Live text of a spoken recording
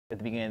At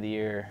the beginning of the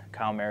year,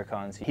 Kyle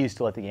Maricons, he used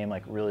to let the game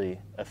like really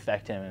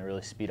affect him and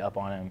really speed up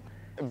on him.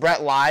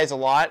 Brett lies a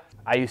lot.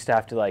 I used to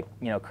have to like,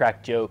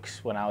 crack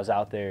jokes when I was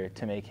out there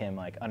to make him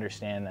like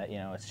understand that,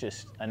 it's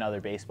just another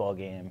baseball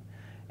game.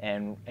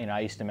 And, I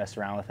used to mess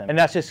around with him. And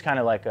that's just kind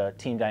of like a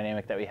team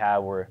dynamic that we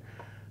have where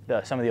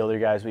some of the older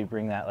guys, we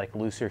bring that like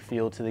looser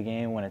feel to the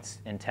game when it's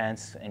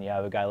intense. And you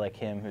have a guy like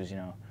him who's,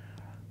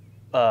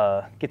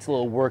 gets a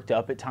little worked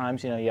up at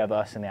times. You have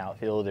us in the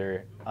outfield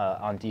or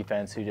on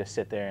defense who just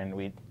sit there and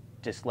we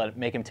just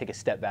make him take a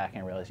step back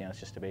and realize, it's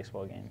just a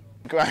baseball game.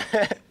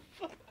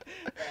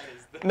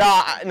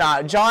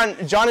 No, John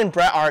and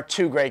Brett are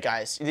two great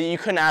guys. You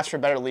couldn't ask for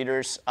better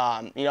leaders.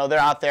 They're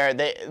out there.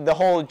 The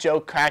whole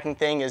joke cracking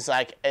thing is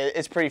like,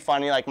 it's pretty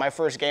funny. Like my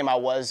first game, I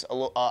was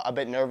a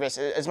bit nervous.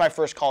 It's my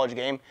first college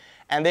game,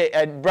 and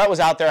Brett was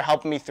out there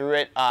helping me through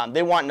it.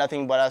 They want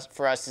nothing but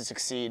for us to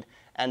succeed,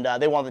 and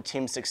they want the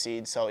team to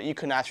succeed. So you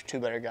couldn't ask for two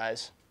better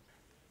guys.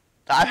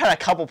 I've had a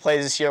couple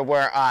plays this year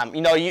where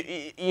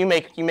you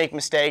make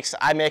mistakes.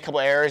 I made a couple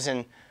errors,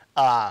 and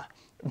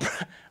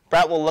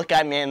Brett will look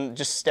at me and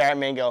just stare at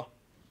me and go,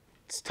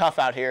 "It's tough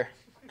out here,"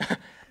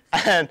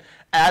 and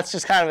that's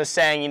just kind of a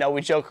saying.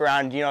 We joke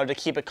around, to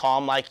keep it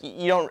calm. Like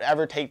you don't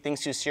ever take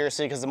things too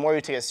seriously because the more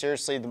you take it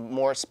seriously, the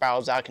more it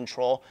spirals out of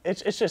control.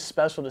 It's just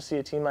special to see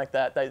a team like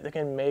that they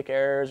can make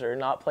errors or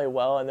not play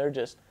well, and they're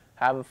just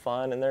having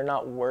fun, and they're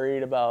not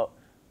worried about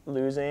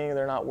losing.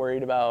 They're not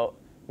worried about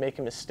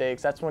making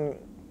mistakes. That's when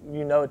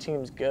a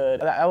team's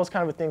good. That was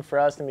kind of a thing for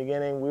us in the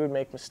beginning. We would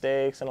make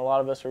mistakes, and a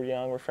lot of us were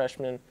young, we're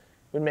freshmen.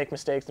 We'd make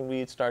mistakes, and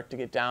we'd start to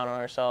get down on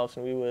ourselves,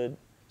 and we would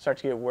start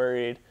to get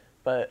worried.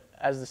 But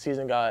as the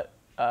season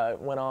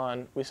went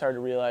on, we started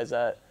to realize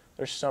that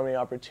there's so many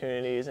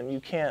opportunities, and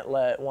you can't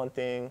let one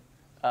thing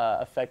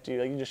affect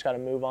you. Like, you just got to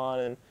move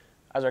on. And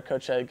as our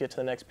coach said, get to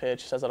the next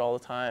pitch. He says that all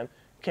the time.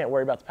 You can't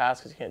worry about the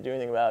past because you can't do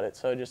anything about it.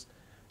 So just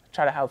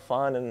try to have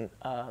fun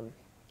and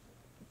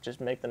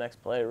just make the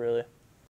next play, really.